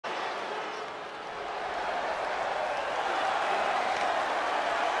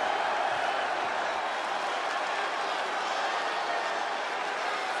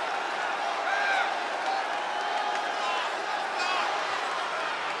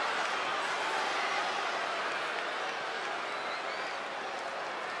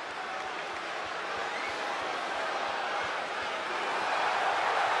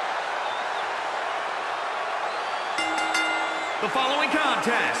The following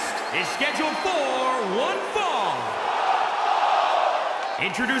contest is scheduled for one fall.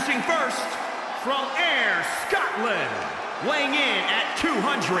 Introducing first, from Ayr, Scotland, weighing in at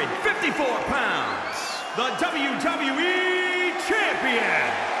 254 pounds, the WWE Champion,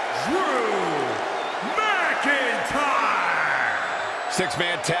 Drew McIntyre.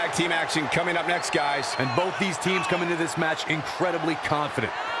 Six-man tag team action coming up next, guys. And both these teams come into this match incredibly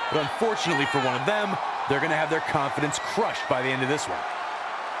confident. But unfortunately for one of them, they're going to have their confidence crushed by the end of this one.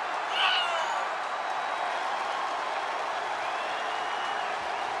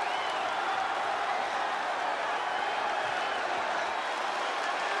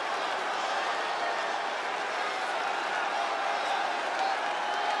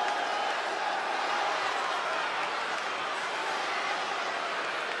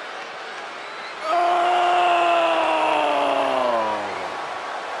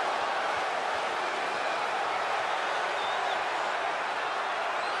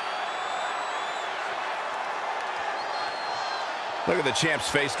 Look at the champ's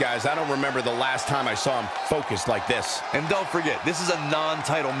face, guys. I don't remember the last time I saw him focused like this. And don't forget, this is a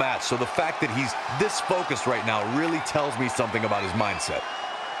non-title match, so the fact that he's this focused right now really tells me something about his mindset.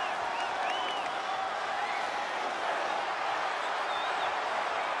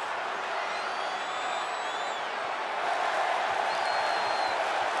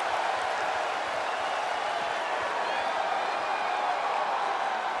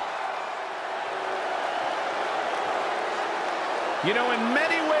 You know, in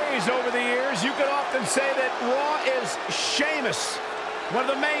many ways over the years, you could often say that Raw is Sheamus, one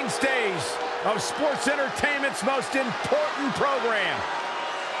of the mainstays of sports entertainment's most important program.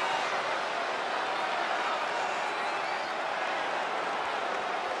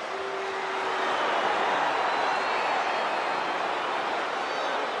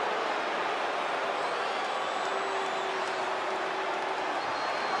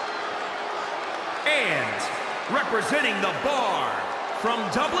 And representing the Bar, from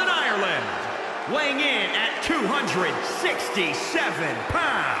Dublin, Ireland, weighing in at 267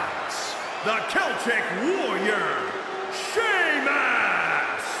 pounds, the Celtic Warrior,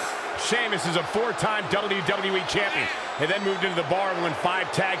 Sheamus! Sheamus is a four-time WWE champion and then moved into the Bar and won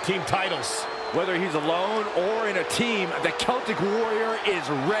 5 tag team titles. Whether he's alone or in a team, the Celtic Warrior is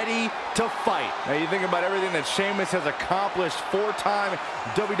ready to fight. Now, you think about everything that Sheamus has accomplished. 4-time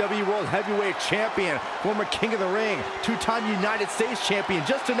WWE World Heavyweight Champion, former King of the Ring, 2-time United States Champion,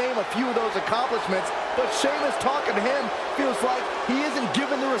 just to name a few of those accomplishments. But Sheamus, talking to him, feels like he isn't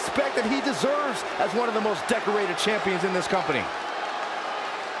given the respect that he deserves as one of the most decorated champions in this company.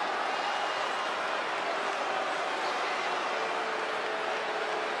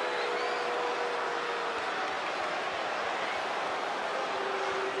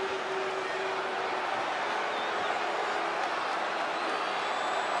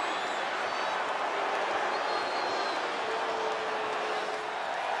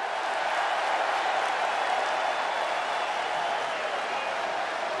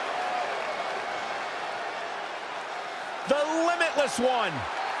 The Limitless One.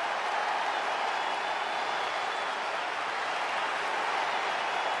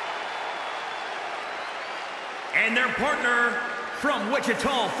 And their partner, from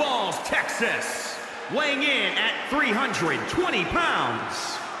Wichita Falls, Texas, weighing in at 320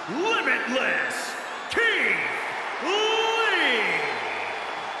 pounds, Limitless, Keith Lee.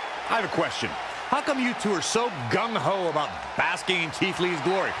 I have a question. How come you two are so gung-ho about basking in Keith Lee's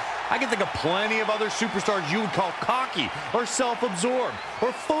glory? I can think of plenty of other superstars you would call cocky or self-absorbed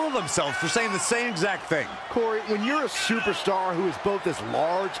or full of themselves for saying the same exact thing. Corey, when you're a superstar who is both as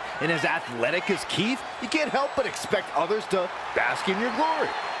large and as athletic as Keith, you can't help but expect others to bask in your glory.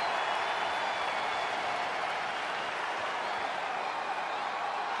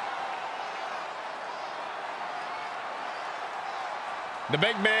 The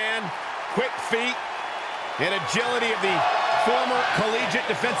big man, quick feet, and agility of the former collegiate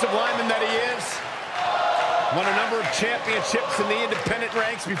defensive lineman that he is. Won a number of championships in the independent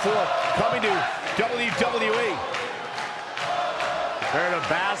ranks before coming to WWE. There to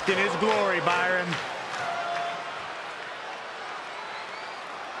bask in his glory, Byron.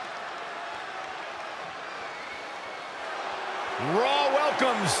 Raw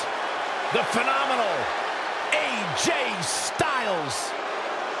welcomes the phenomenal AJ Styles.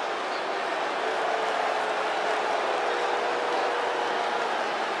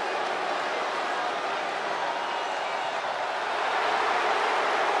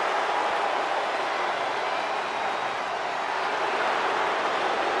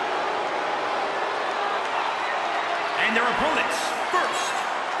 And their opponents, first,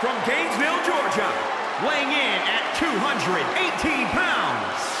 from Gainesville, Georgia, weighing in at 218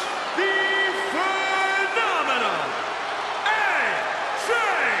 pounds, the phenomenal AJ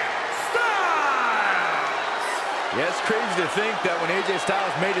Styles! Yeah, it's crazy to think that when AJ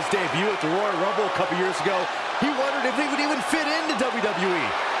Styles made his debut at the Royal Rumble a couple years ago, he wondered if he would even fit into WWE.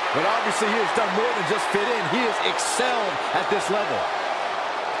 But obviously he has done more than just fit in. He has excelled at this level.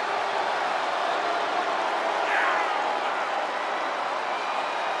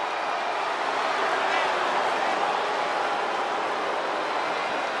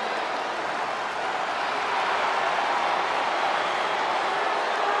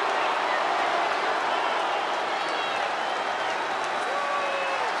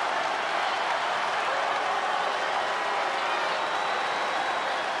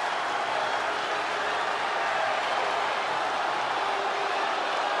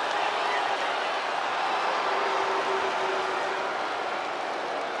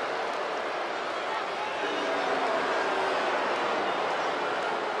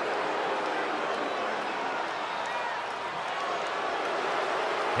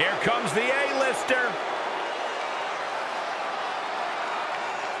 Here comes the A-lister.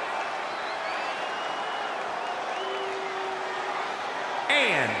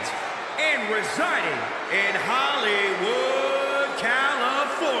 And residing in Hollywood,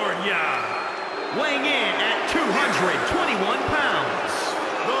 California, weighing in at 221 pounds,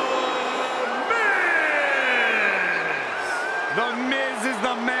 The Miz is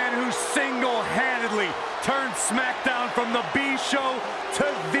the man who single-handedly turned SmackDown from the B show to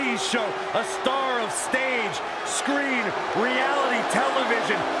the show. A star of stage, screen, reality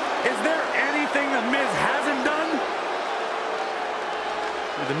television. Is there anything the Miz hasn't done?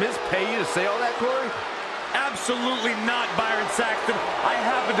 Did the Miz pay you to say all that, Corey? Absolutely not, Byron Saxton. I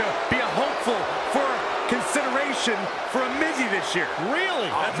happen to be a hopeful for consideration for a Mizzy this year.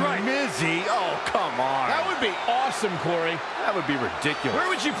 Really? That's right. Mizzy? Oh, come on. That would be awesome, Corey. That would be ridiculous. Where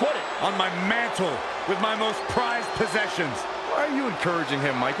would you put it? On my mantle with my most prized possessions. Why are you encouraging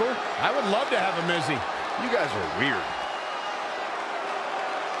him, Michael? I would love to have a Mizzy. You guys are weird.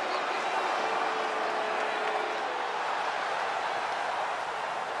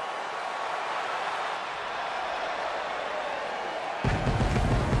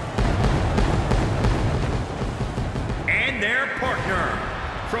 their partner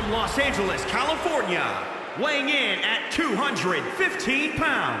from Los Angeles, California, weighing in at 215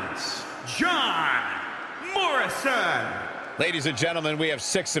 pounds, John Morrison. Ladies and gentlemen, we have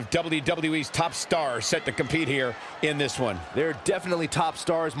 6 of WWE's top stars set to compete here in this one. They're definitely top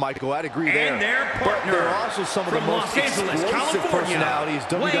stars, Michael. I'd agree there. And their partner but they're also some of the most explosive personalities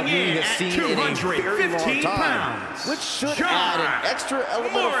WWE has seen in a very long time, which should add an extra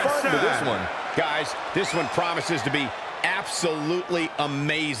element of fun to this one. Guys, this one promises to be absolutely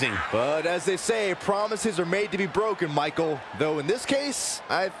amazing. But as they say, promises are made to be broken, Michael. Though in this case,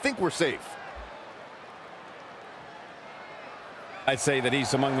 I think we're safe. I'd say that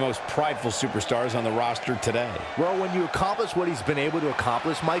he's among the most prideful superstars on the roster today. Well, when you accomplish what he's been able to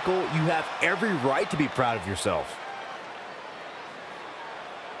accomplish, Michael, you have every right to be proud of yourself.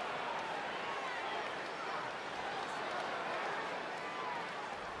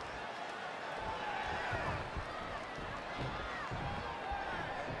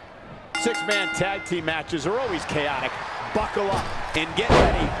 Six-man tag team matches are always chaotic. Buckle up and get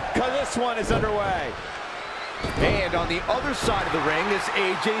ready, because this one is underway. And on the other side of the ring is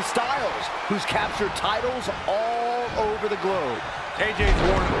AJ Styles, who's captured titles all over the globe. AJ's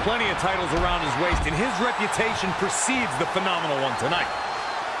worn plenty of titles around his waist, and his reputation precedes the phenomenal one tonight.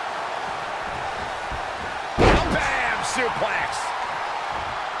 Bam! Suplex!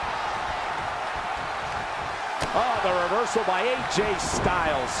 Oh, the reversal by AJ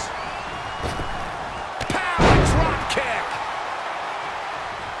Styles. Power drop kick!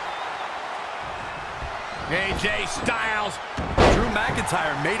 AJ Styles. Drew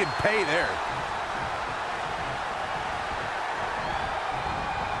McIntyre made him pay there.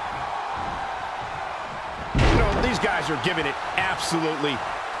 You know, these guys are giving it absolutely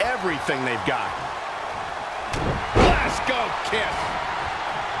everything they've got. Let's go kiss.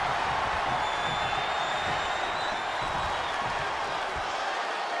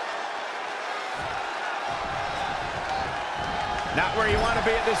 Not where you want to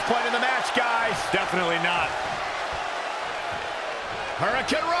be at this point in the match, guys. Definitely not.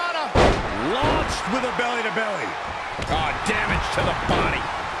 Hurricane Rana. Launched with a belly-to-belly. Oh, damage to the body.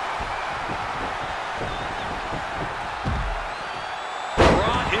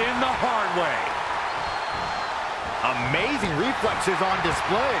 Brought in the hard way. Amazing reflexes on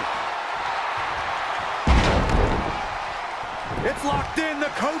display. It's locked in, the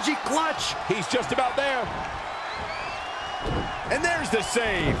Koji clutch. He's just about there. And there's the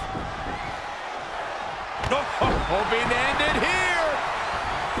save. Hoping to end it here.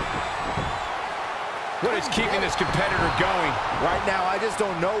 What is keeping this competitor going? Right now, I just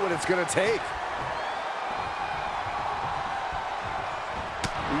don't know what it's going to take.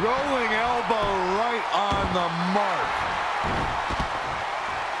 Rolling elbow right on the mark.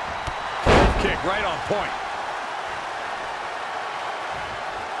 Kick right on point.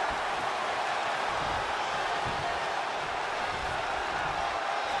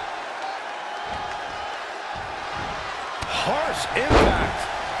 Harsh impact.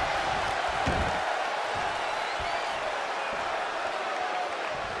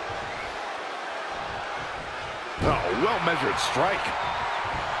 Oh, well-measured strike.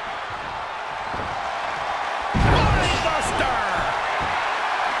 Buster!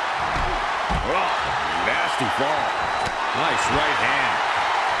 Oh, nasty fall. Nice right hand.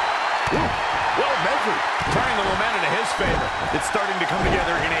 Well measured. Turning the momentum to his favor. It's starting to come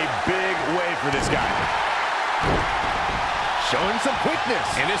together in a big way for this guy. Showing some quickness.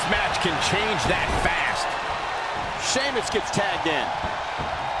 And this match can change that fast. Sheamus gets tagged in.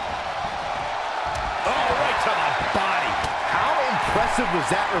 Oh, right to the body. How impressive was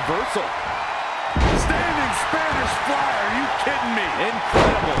that reversal? Standing Spanish fly, are you kidding me?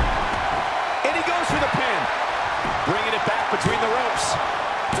 Incredible. And he goes for the pin. Bringing it back between the ropes.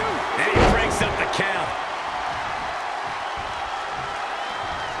 And he breaks up the count.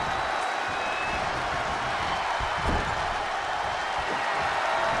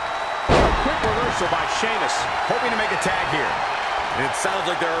 Quick reversal by Sheamus. Hoping to make a tag here. It sounds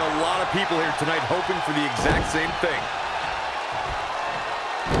like there are a lot of people here tonight hoping for the exact same thing.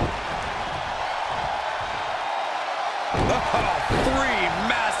 Oh, 3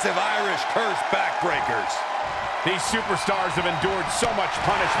 massive Irish curse backbreakers. These superstars have endured so much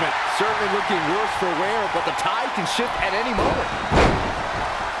punishment. Certainly looking worse for wear, but the tide can shift at any moment.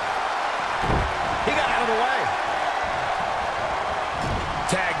 He got out of the way.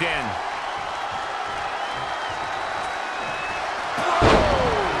 Tagged in.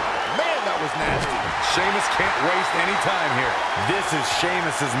 Man, that was nasty. Sheamus can't waste any time here. This is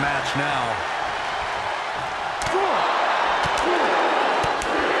Sheamus's match now.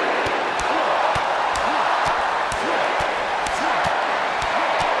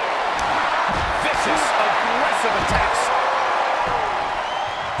 Vicious, aggressive attacks.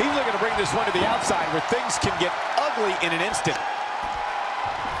 He's looking to bring this one to the outside where things can get ugly in an instant.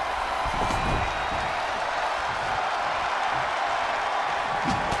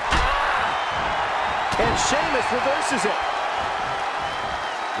 And Sheamus reverses it.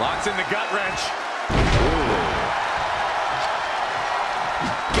 Locks in the gut wrench.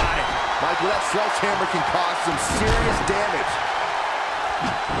 Got it. Michael, that sledgehammer can cause some serious damage.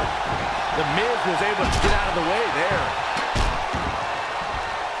 The Miz was able to get out of the way there.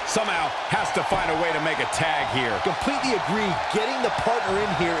 Somehow has to find a way to make a tag here. Completely agree. Getting the partner in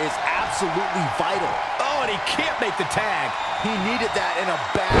here is absolutely vital. Oh, and he can't make the tag. He needed that in a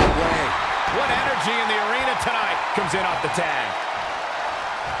bad way. What energy in the arena tonight comes in off the tag.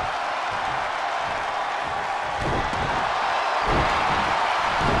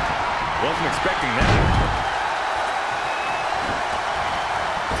 Wasn't expecting that.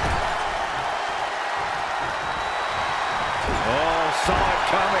 Oh, saw it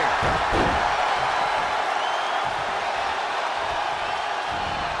coming.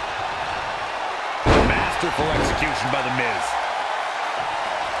 Masterful execution by the Miz.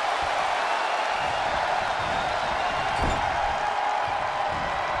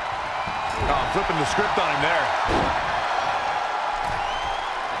 Oh, flipping the script on him there.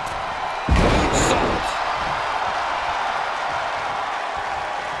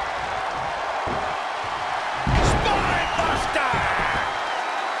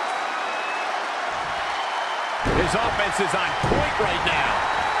 His offense is on point right now.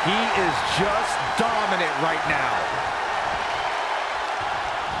 He is just dominant right now.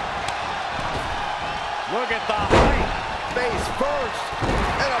 Look at the height. Face first,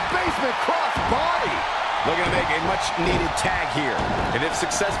 and a basement cross body. Looking to make a much-needed tag here. And if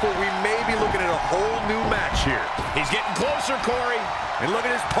successful, we may be looking at a whole new match here. He's getting closer, Corey. And look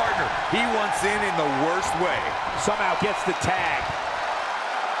at his partner. He wants in the worst way. Somehow gets the tag.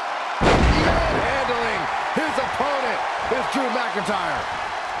 Handling his opponent is Drew McIntyre.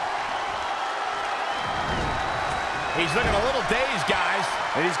 He's looking a little dazed, guys.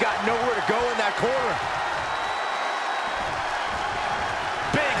 And he's got nowhere to go in that corner.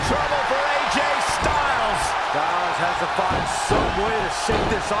 Big trouble for AJ Styles. Styles has to find some way to shake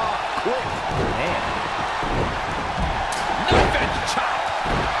this off quick. Man. Elephant chop.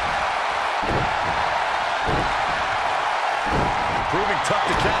 Proving tough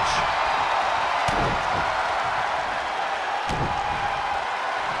to catch.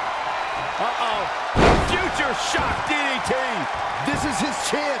 Uh-oh. Future shock DDT. This is his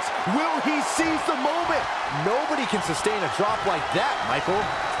chance. Will he seize the moment? Nobody can sustain a drop like that, Michael.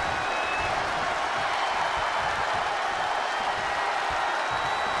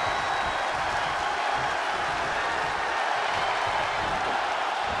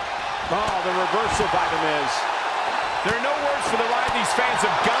 Oh, the reversal by The Miz. There are no words for the ride these fans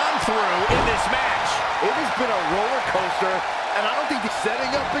have gone through in this match. It has been a roller coaster, and I don't think he's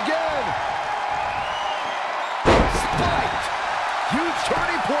setting up again. Spiked. Huge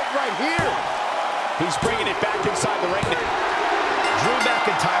turning point right here. He's bringing it back inside the ring. Drew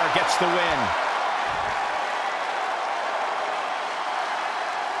McIntyre gets the win.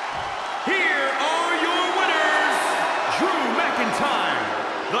 Here are your winners, Drew McIntyre,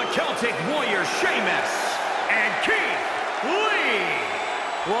 the Celtic Warrior Sheamus, and Keith Lee.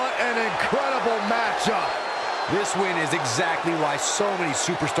 What an incredible matchup. This win is exactly why so many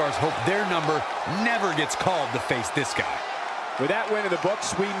superstars hope their number never gets called to face this guy. With that win in the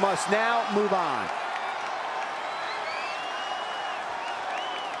books, we must now move on.